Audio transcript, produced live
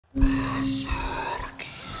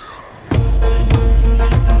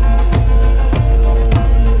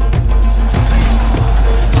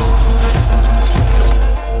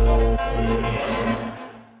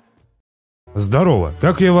Здорово!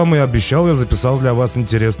 Как я вам и обещал, я записал для вас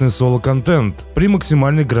интересный соло-контент при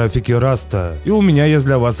максимальной графике Раста. И у меня есть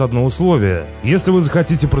для вас одно условие. Если вы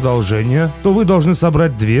захотите продолжение, то вы должны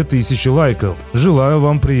собрать 2000 лайков. Желаю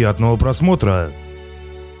вам приятного просмотра.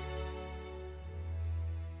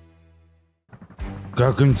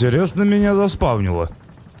 Как интересно меня заспавнило.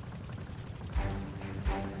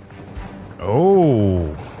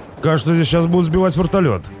 Оу, кажется, здесь сейчас будут сбивать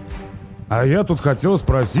вертолет. А я тут хотел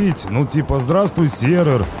спросить, ну типа, здравствуй,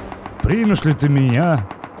 сервер, примешь ли ты меня?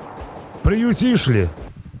 Приютишь ли?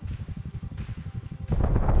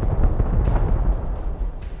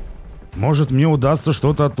 Может, мне удастся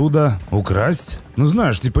что-то оттуда украсть? Ну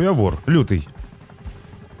знаешь, типа я вор, лютый.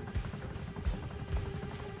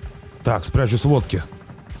 Так, спрячусь в лодке.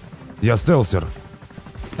 Я стелсер.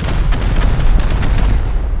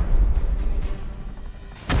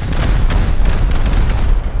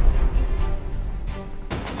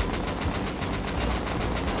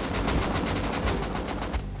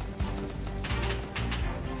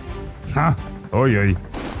 Ха, ой-ой.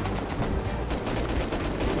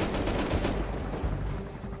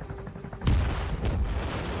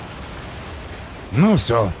 Ну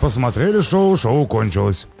все, посмотрели шоу, шоу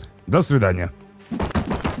кончилось. До свидания.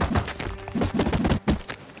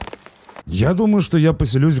 Я думаю, что я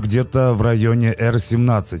поселюсь где-то в районе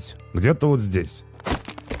R17. Где-то вот здесь.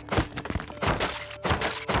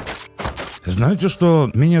 Знаете, что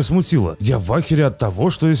меня смутило? Я в ахере от того,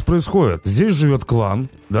 что здесь происходит. Здесь живет клан,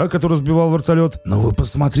 да, который сбивал вертолет. Но вы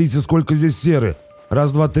посмотрите, сколько здесь серы.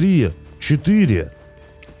 Раз, два, три, 4,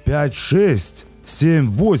 5, 6, 7,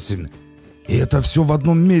 8. И это все в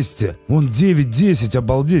одном месте. Вон 9, 10,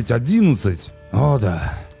 обалдеть, 11. О,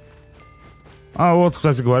 да. А вот,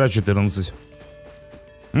 кстати говоря, 14.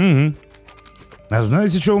 Угу. А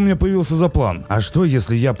знаете, что у меня появился за план? А что,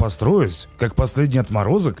 если я построюсь, как последний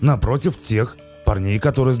отморозок, напротив тех парней,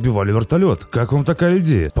 которые сбивали вертолет? Как вам такая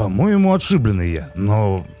идея? По-моему, отшибленный я.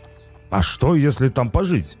 Но... А что, если там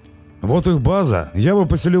пожить? Вот их база. Я бы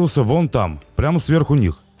поселился вон там, прямо сверху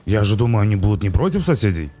них. Я же думаю, они будут не против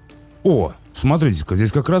соседей. О, смотрите-ка,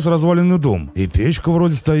 здесь как раз разваленный дом. И печка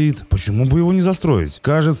вроде стоит. Почему бы его не застроить?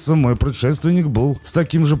 Кажется, мой предшественник был с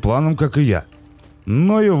таким же планом, как и я.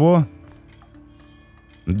 Но его...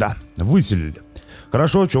 Да, выселили.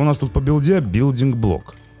 Хорошо, что у нас тут по билде?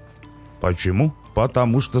 Билдинг-блок. Почему?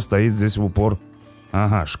 Потому что стоит здесь в упор.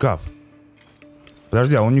 Ага, шкаф.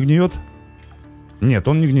 Подожди, а он не гниет? Нет,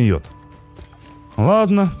 он не гниет.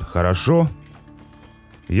 Ладно, хорошо.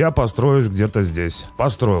 Я построюсь где-то здесь.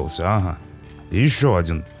 Построился, ага. Еще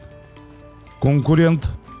один. Конкурент.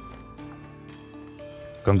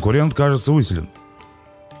 Конкурент, кажется, выселен.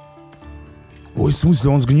 Ой, в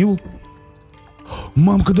смысле, он сгнил?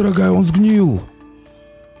 Мамка дорогая, он сгнил.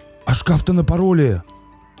 А шкаф-то на пароле.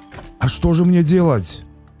 А что же мне делать?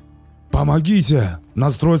 Помогите.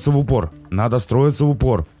 Надо строиться в упор. Надо строиться в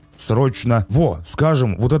упор. Срочно. Во,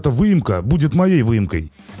 скажем, вот эта выемка будет моей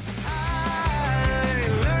выемкой.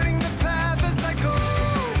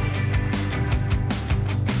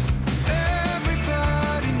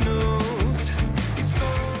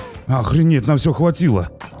 Охренеть, на все хватило.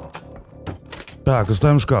 Так,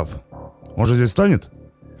 оставим шкаф. Он же здесь станет?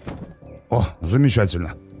 О,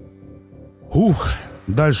 замечательно. Ух,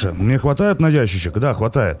 дальше. Мне хватает на ящичек? Да,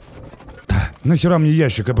 хватает. Да, нахера мне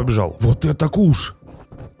ящик, я побежал. Вот это куш.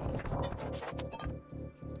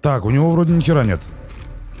 Так, у него вроде ни хера нет.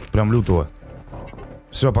 Прям лютого.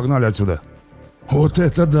 Все, погнали отсюда. Вот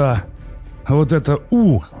это да. Вот это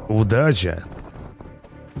удача.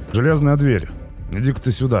 Железная дверь. Иди-ка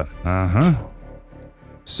ты сюда. Ага.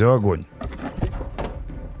 Все, огонь.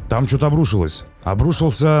 Там что-то обрушилось.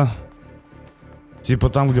 Обрушился... Типа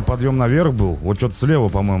там, где подъем наверх был. Вот что-то слева,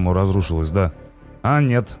 по-моему, разрушилось, да. А,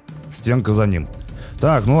 нет. Стенка за ним.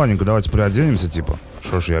 Так, ну ладненько, давайте приоденемся, типа.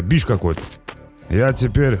 Что ж я, бич какой-то. Я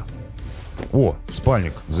теперь... О,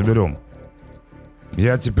 спальник, заберем.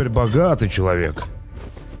 Я теперь богатый человек.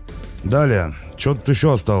 Далее, что тут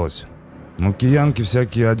еще осталось? Ну, киянки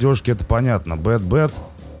всякие, одежки, это понятно. Бэт.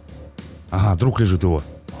 Ага, друг лежит его.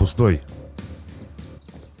 Пустой.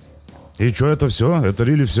 И что, это все? Это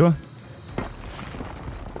рили все?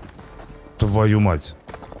 Твою мать.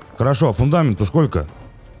 Хорошо, а фундамент-то сколько?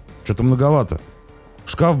 Что-то многовато.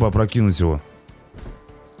 Шкаф бы опрокинуть его.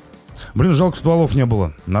 Блин, жалко, стволов не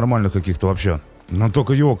было. Нормальных каких-то вообще. Но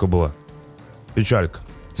только йока была. Печалька.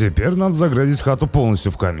 Теперь надо заградить хату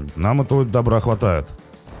полностью в камень. Нам этого добра хватает.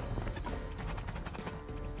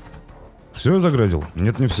 Все я загрузил?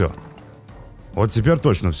 Нет, не все. Вот теперь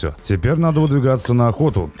точно все. Теперь надо выдвигаться на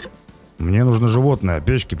охоту. Мне нужно животное.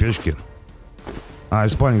 Печки, печки. А, и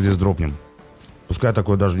спальник здесь дропнем. Пускай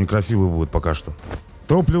такой даже некрасивый будет пока что.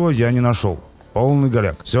 Топлива я не нашел. Полный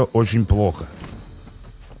голяк. Все очень плохо.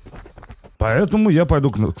 Поэтому я пойду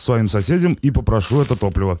к своим соседям и попрошу это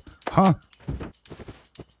топливо. Ха!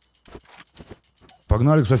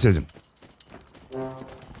 Погнали к соседям.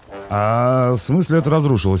 А в смысле это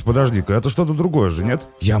разрушилось? Подожди-ка, это что-то другое же, нет?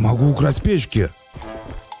 Я могу украсть печки.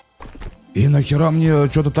 И нахера мне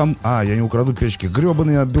что-то там... А, я не украду печки.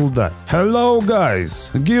 Гребаные билда. Hello,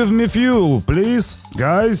 guys. Give me fuel, please.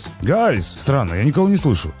 Guys. Странно, я никого не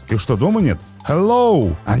слышу. Их что, дома нет?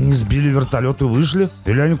 Hello. Они сбили вертолет и вышли?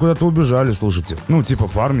 Или они куда-то убежали, слушайте? Ну, типа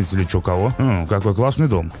фармить или что, кого? Какой классный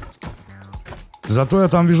дом. Зато я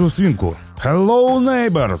там вижу свинку. Hello,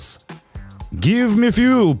 neighbors. Give me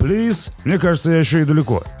fuel, please. Мне кажется, я еще и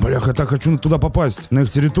далеко. Блях, я так хочу туда попасть, на их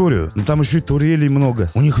территорию. Но там еще и турелей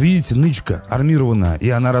много. У них, видите, нычка армированная, и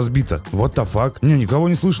она разбита. Вот the fuck. Не, никого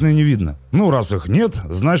не слышно и не видно. Ну, раз их нет,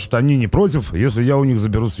 значит, они не против, если я у них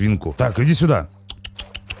заберу свинку. Так, иди сюда.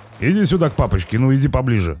 Иди сюда к папочке, ну иди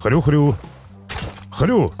поближе. Хрю-хрю.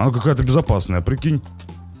 Хрю, она какая-то безопасная, прикинь.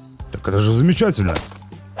 Так это же замечательно.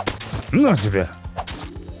 На тебе.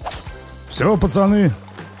 Все, пацаны.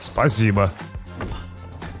 Спасибо.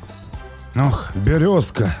 Ох,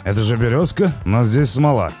 березка. Это же березка, но здесь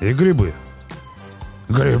смола и грибы.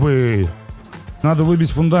 Грибы. Надо выбить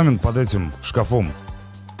фундамент под этим шкафом.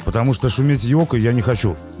 Потому что шуметь ёкой я не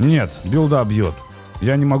хочу. Нет, билда бьет.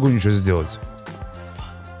 Я не могу ничего сделать.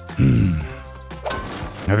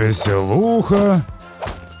 Веселуха.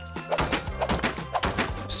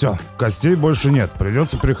 Все, костей больше нет.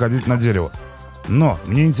 Придется переходить на дерево. Но,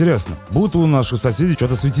 мне интересно, будут у наших соседей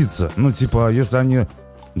что-то светиться? Ну, типа, если они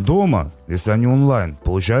дома, если они онлайн,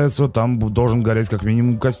 получается, там должен гореть как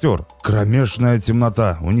минимум костер. Кромешная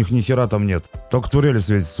темнота, у них ни хера там нет. Только турели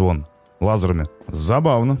светятся вон, лазерами.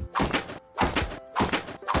 Забавно.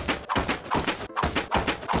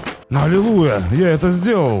 Аллилуйя, я это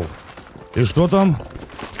сделал. И что там?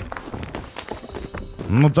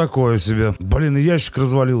 Ну, такое себе. Блин, и ящик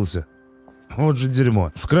развалился. Вот же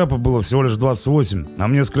дерьмо. Скрэпа было всего лишь 28. А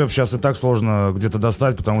мне скрэп сейчас и так сложно где-то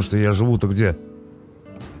достать, потому что я живу-то где?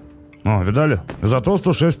 О, видали? Зато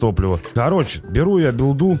 106 топлива. Короче, беру я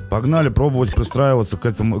билду. Погнали пробовать пристраиваться к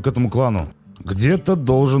этому клану. Где-то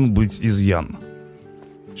должен быть изъян.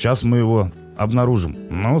 Сейчас мы его обнаружим.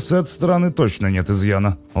 Но с этой стороны точно нет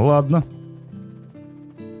изъяна. Ладно.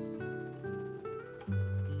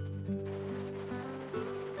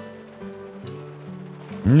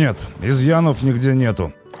 Нет, изъянов нигде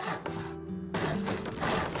нету.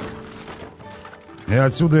 И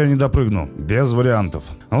отсюда я не допрыгну. Без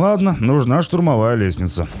вариантов. Ладно, нужна штурмовая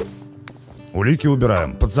лестница. Улики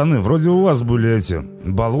убираем. Пацаны, вроде у вас были эти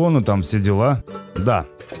баллоны, там все дела. Да.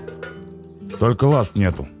 Только ласт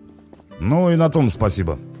нету. Ну и на том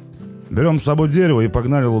спасибо. Берем с собой дерево и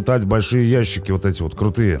погнали лутать большие ящики вот эти вот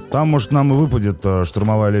крутые. Там, может, нам и выпадет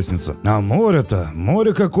штурмовая лестница. А море-то,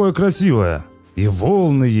 море какое красивое. И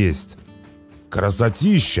волны есть.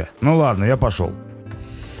 Красотища. Ну ладно, я пошел.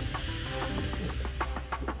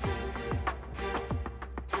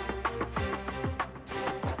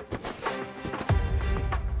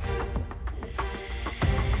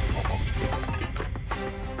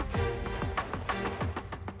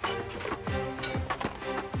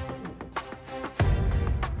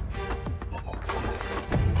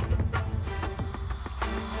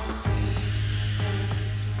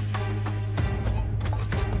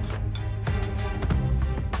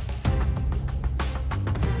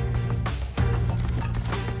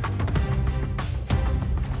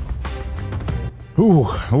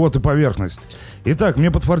 Ух, вот и поверхность. Итак,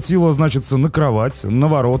 мне подфартило, значится, на кровать, на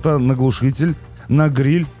ворота, на глушитель, на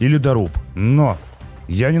гриль и ледоруб. Но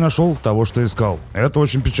я не нашел того, что искал. Это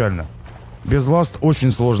очень печально. Без ласт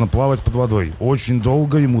очень сложно плавать под водой. Очень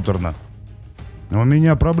долго и муторно. У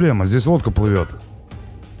меня проблема, здесь лодка плывет.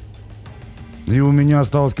 И у меня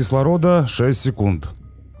осталось кислорода 6 секунд.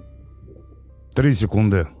 3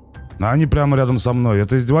 секунды. А они прямо рядом со мной.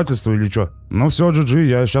 Это издевательство или что? Ну все, GG,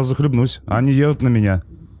 я сейчас захлебнусь. Они едут на меня.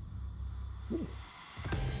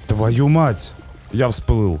 Твою мать! Я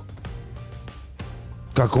всплыл.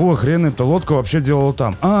 Какого хрена эта лодка вообще делала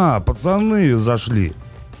там? А, пацаны зашли.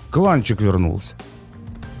 Кланчик вернулся.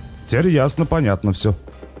 Теперь ясно, понятно все.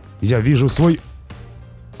 Я вижу свой...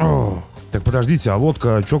 О, так подождите, а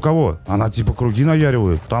лодка чё кого? Она типа круги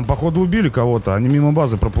наяривает. Там походу убили кого-то. Они мимо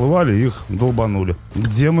базы проплывали, их долбанули.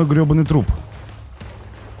 Где мой гребаный труп?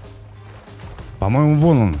 По-моему,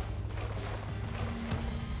 вон он.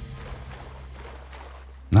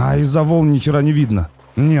 А, из-за волн ни хера не видно.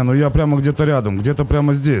 Не, ну я прямо где-то рядом, где-то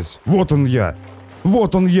прямо здесь. Вот он я.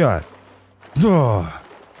 Вот он я. Да.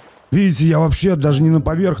 Видите, я вообще даже не на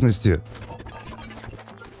поверхности.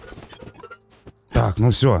 Так, ну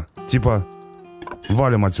все. Типа,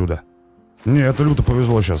 валим отсюда. Не, это люто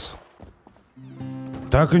повезло сейчас.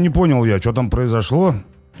 Так и не понял я, что там произошло.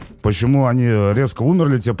 Почему они резко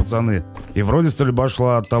умерли, те пацаны. И вроде стрельба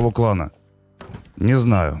шла от того клана. Не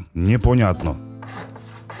знаю, непонятно.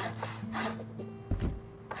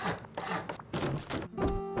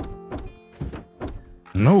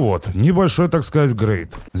 Ну вот, небольшой, так сказать,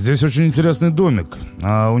 грейд. Здесь очень интересный домик.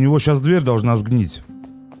 А у него сейчас дверь должна сгнить.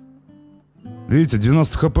 Видите,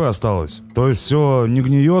 90 хп осталось. То есть все не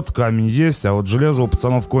гниет, камень есть, а вот железо у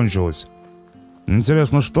пацанов кончилось.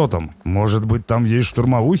 Интересно, что там? Может быть, там есть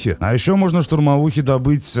штурмовухи? А еще можно штурмовухи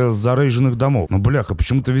добыть с зарейженных домов. Ну, бляха,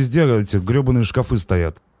 почему-то везде эти гребаные шкафы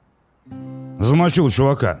стоят. Замочил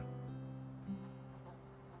чувака.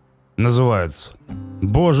 Называется.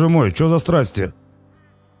 Боже мой, что за страсти?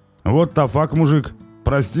 Вот тафак, мужик.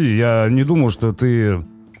 Прости, я не думал, что ты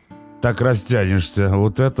так растянешься.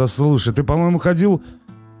 Вот это, слушай, ты, по-моему, ходил...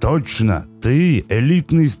 Точно, ты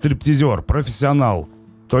элитный стриптизер, профессионал.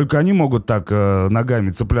 Только они могут так ногами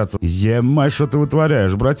цепляться. Е-мать, что ты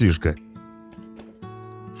вытворяешь, братишка.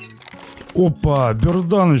 Опа,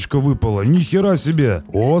 берданочка выпала, нихера себе.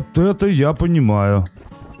 Вот это я понимаю.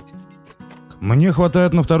 Мне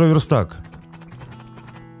хватает на второй верстак.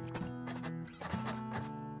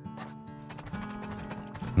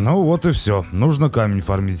 Ну вот и все, нужно камень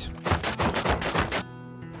фармить.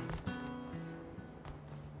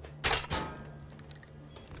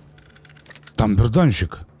 Там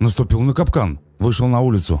берданщик наступил на капкан, вышел на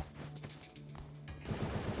улицу.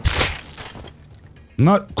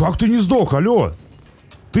 Как ты не сдох, алло?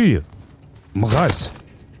 Ты, мразь.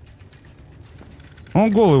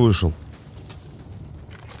 Он голый вышел.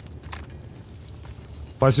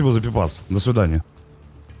 Спасибо за пипас, до свидания.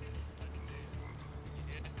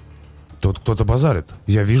 Тут кто-то базарит.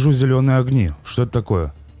 Я вижу зеленые огни. Что это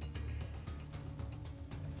такое?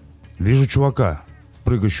 Вижу чувака,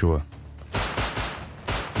 прыгающего.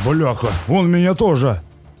 Бляха, он меня тоже.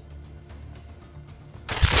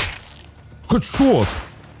 Хэдшот.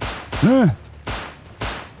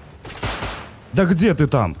 Да где ты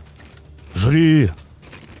там? Жри.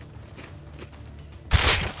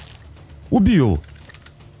 Убил.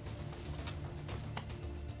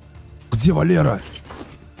 Где Валера?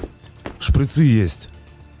 Шприцы есть.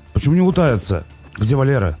 Почему не лутается? Где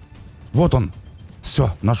Валера? Вот он.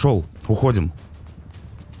 Все, нашел. Уходим.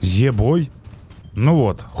 Ебой. Ну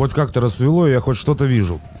вот, хоть как-то рассвело, и я хоть что-то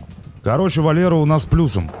вижу. Короче, Валера у нас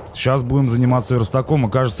плюсом. Сейчас будем заниматься верстаком,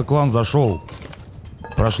 и кажется, клан зашел.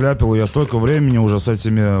 Прошляпил я столько времени уже с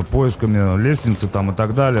этими поисками лестницы там и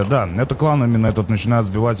так далее. Да, это клан именно этот начинает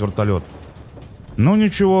сбивать вертолет. Ну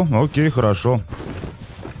ничего, окей, хорошо.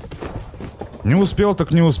 Не успел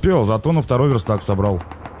так не успел, зато на второй верстак собрал.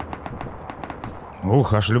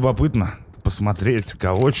 Ух, аж любопытно посмотреть,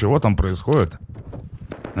 кого, чего там происходит.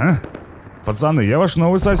 А? Пацаны, я ваш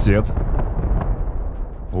новый сосед.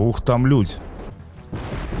 Ух, там лють.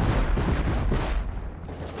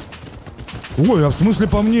 Ой, а в смысле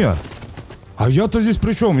по мне? А я-то здесь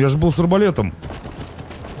при чем? Я же был с арбалетом.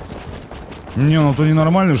 Не, ну ты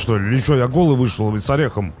ненормальный, что ли? Или что, я голый вышел с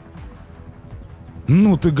орехом?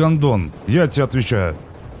 Ну ты гондон, я тебе отвечаю.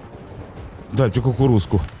 Дайте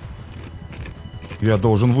кукурузку. Я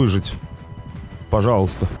должен выжить.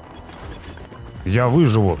 Пожалуйста. Я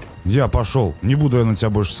выживу. Я пошел. Не буду я на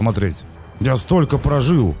тебя больше смотреть. Я столько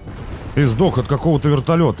прожил. И сдох от какого-то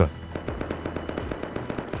вертолета.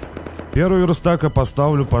 Первый верстак я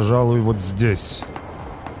поставлю, пожалуй, вот здесь.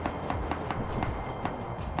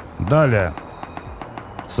 Далее.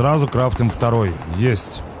 Сразу крафтим второй.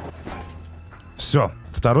 Есть. Все.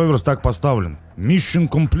 Второй верстак поставлен. Mission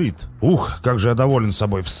complete. Ух, как же я доволен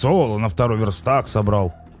собой. В соло на второй верстак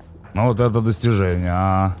собрал. Ну вот это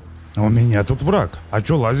достижение, У меня тут враг. А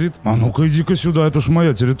чё лазит? А ну-ка иди-ка сюда, это ж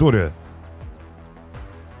моя территория.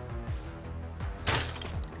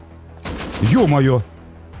 Ё-моё.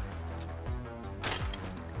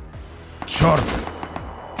 Чёрт.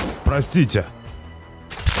 Простите.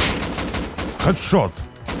 Хэдшот.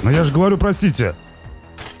 Но я же говорю, простите.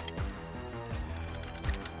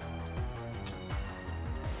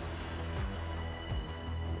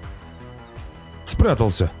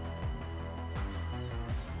 Спрятался.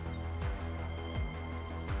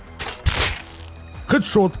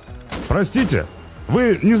 Хэдшот. Простите.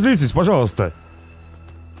 Вы не злитесь, пожалуйста.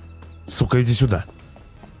 Сука, иди сюда.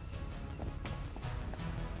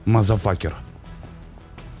 Мазафакер.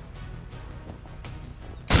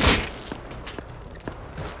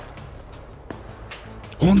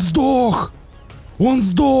 Он сдох! Он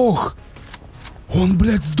сдох! Он,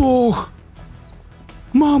 блядь, сдох!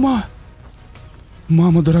 Мама!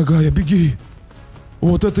 Мама дорогая, беги!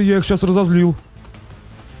 Вот это я их сейчас разозлил.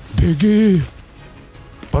 Беги!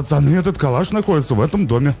 Пацаны, этот калаш находится в этом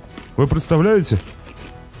доме. Вы представляете?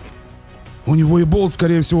 У него и болт,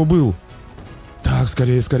 скорее всего, был. Так,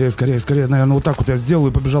 скорее, скорее, скорее, скорее. Наверное, вот так вот я сделал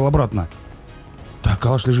и побежал обратно. Так,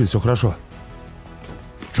 калаш лежит, все хорошо.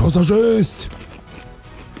 Что за жесть?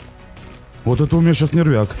 Вот это у меня сейчас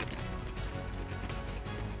нервяк.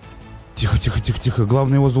 Тихо, тихо, тихо, тихо.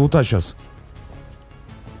 Главное его залутать сейчас.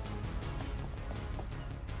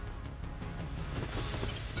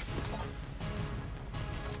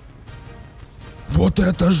 Вот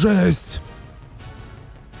это жесть!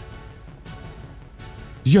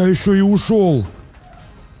 Я еще и ушел.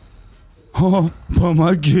 О,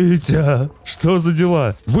 помогите! Что за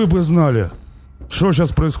дела? Вы бы знали, что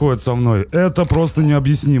сейчас происходит со мной. Это просто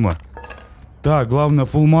необъяснимо. Так, главное,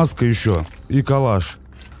 фулл-маска еще. И калаш.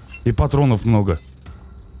 И патронов много.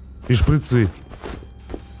 И шприцы.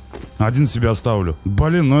 Один себе оставлю.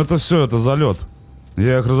 Блин, ну это все, это залет.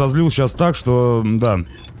 Я их разозлил сейчас так, что, да.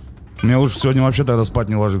 Мне лучше сегодня вообще тогда спать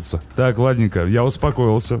не ложиться. Так, ладненько, я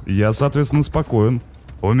успокоился. Я, соответственно, спокоен.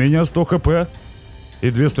 У меня 100 хп и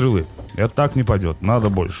 2 стрелы. Это так не пойдет, надо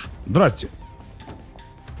больше. Здрасте.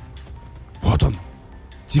 Вот он.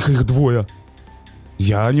 Тихо, их двое.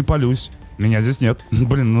 Я не палюсь. Меня здесь нет.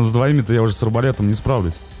 Блин, ну с двоими-то я уже с арбалетом не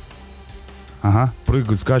справлюсь. Ага,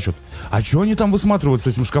 прыгают, скачут. А что они там высматривают с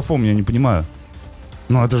этим шкафом, я не понимаю.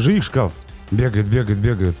 Ну это же их шкаф. Бегает, бегает,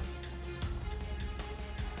 бегает.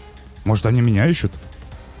 Может, они меня ищут?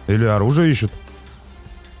 Или оружие ищут?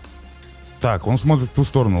 Так, он смотрит в ту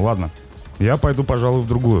сторону, ладно. Я пойду, пожалуй, в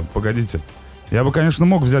другую. Погодите. Я бы, конечно,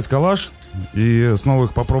 мог взять калаш и снова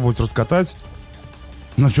их попробовать раскатать.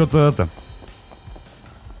 Но что-то это...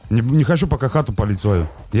 Не хочу пока хату палить свою.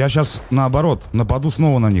 Я сейчас, наоборот, нападу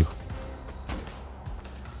снова на них.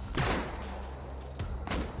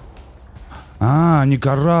 А, они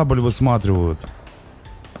корабль высматривают.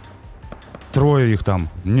 Трое их там.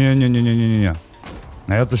 Не-не-не-не-не-не.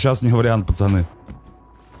 Это сейчас не вариант, пацаны.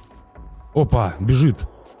 Опа, бежит.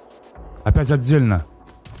 Опять отдельно.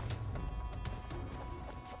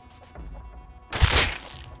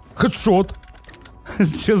 Хедшот.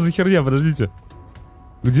 Че за херня, подождите.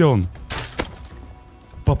 Где он?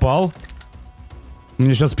 Попал.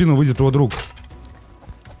 Мне сейчас в спину выйдет его друг.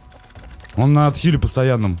 Он на отхиле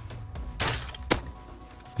постоянном.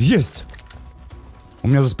 Есть. У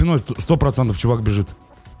меня за спиной 100% чувак бежит.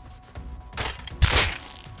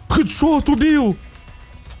 Хедшот, убил.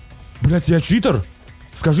 Блять, я читер?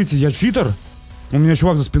 Скажите, я читер? У меня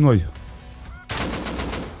чувак за спиной.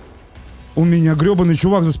 У меня гребаный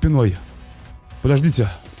чувак за спиной. Подождите.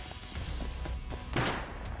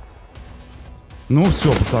 Ну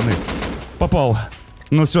все, пацаны. Попал.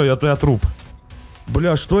 Ну все, я труп.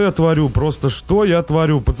 Бля, что я творю? Просто что я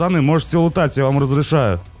творю? Пацаны, можете лутать, я вам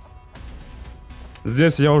разрешаю.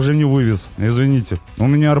 Здесь я уже не вывез, извините. У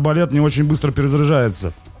меня арбалет не очень быстро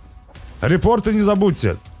перезаряжается. Репорты не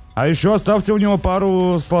забудьте. А еще оставьте у него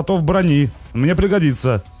пару слотов брони. Мне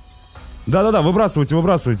пригодится. Да-да-да, выбрасывайте,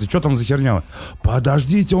 выбрасывайте. Что там за херня?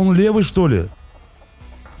 Подождите, он левый, что ли?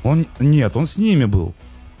 Он... Нет, он с ними был.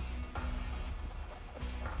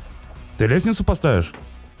 Ты лестницу поставишь?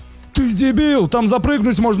 Ты дебил! Там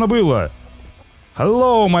запрыгнуть можно было!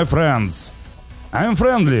 Hello, my friends! I'm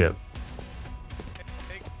friendly!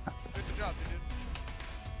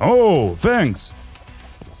 Oh, thanks!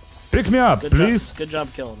 Pick me up, please! Good job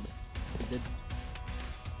killing him.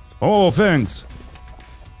 Oh, thanks!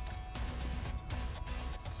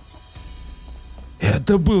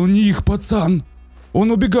 Это был не их пацан!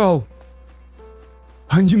 Он убегал!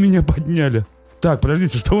 Они меня подняли! Так,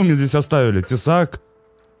 подождите, что вы мне здесь оставили? Тесак?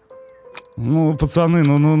 Ну, пацаны,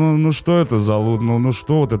 ну что это за лут? Ну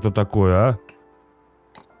что вот это такое, а?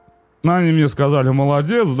 Ну, они мне сказали,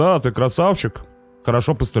 молодец, да, ты красавчик.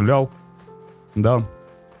 Хорошо пострелял. Да.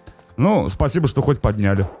 Ну, спасибо, что хоть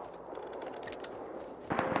подняли.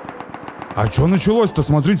 А что началось-то?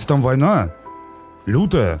 Смотрите, там война.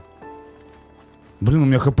 Лютая. Блин, у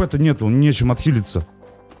меня хп-то нету, нечем отхилиться.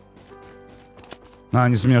 А,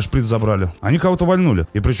 они с меня шприц забрали. Они кого-то вальнули.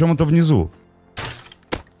 И причем это внизу.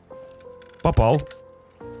 Попал.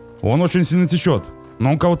 Он очень сильно течет.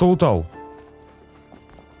 Но он кого-то лутал.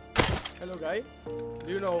 Hello, guy. Do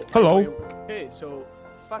you know... Hello. Okay, so...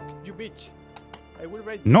 Fuck you, bitch. I will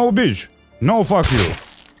raid... No, bitch. No, fuck you.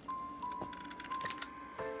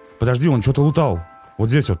 Подожди, он что-то лутал. Вот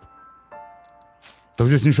здесь вот. Так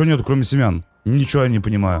здесь ничего нету, кроме семян. Ничего я не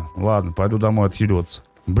понимаю. Ладно, пойду домой отхиливаться.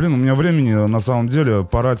 Блин, у меня времени на самом деле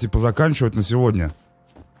пора типа заканчивать на сегодня.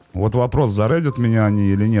 Вот вопрос, зарейдят меня они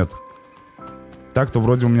или нет. Так-то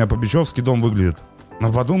вроде у меня по-бичевски дом выглядит.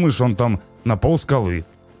 Но подумаешь, он там на пол скалы.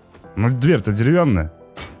 Ну дверь-то деревянная.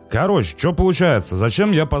 Короче, что получается?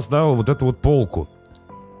 Зачем я поставил вот эту вот полку?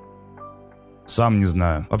 Сам не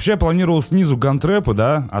знаю. Вообще я планировал снизу гантрепы,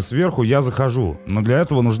 да, а сверху я захожу. Но для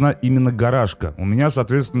этого нужна именно гаражка. У меня,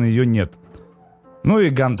 соответственно, ее нет. Ну и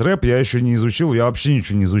гантрэп я еще не изучил, я вообще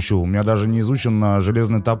ничего не изучил. У меня даже не изучен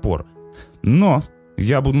железный топор. Но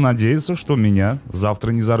я буду надеяться, что меня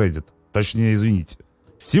завтра не зарейдят. Точнее, извините.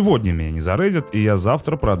 Сегодня меня не зарейдят, и я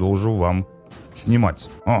завтра продолжу вам снимать.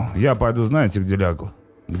 О, я пойду, знаете, где лягу?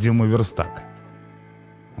 Где мой верстак?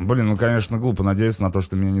 Блин, ну конечно глупо надеяться на то,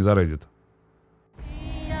 что меня не зарейдят.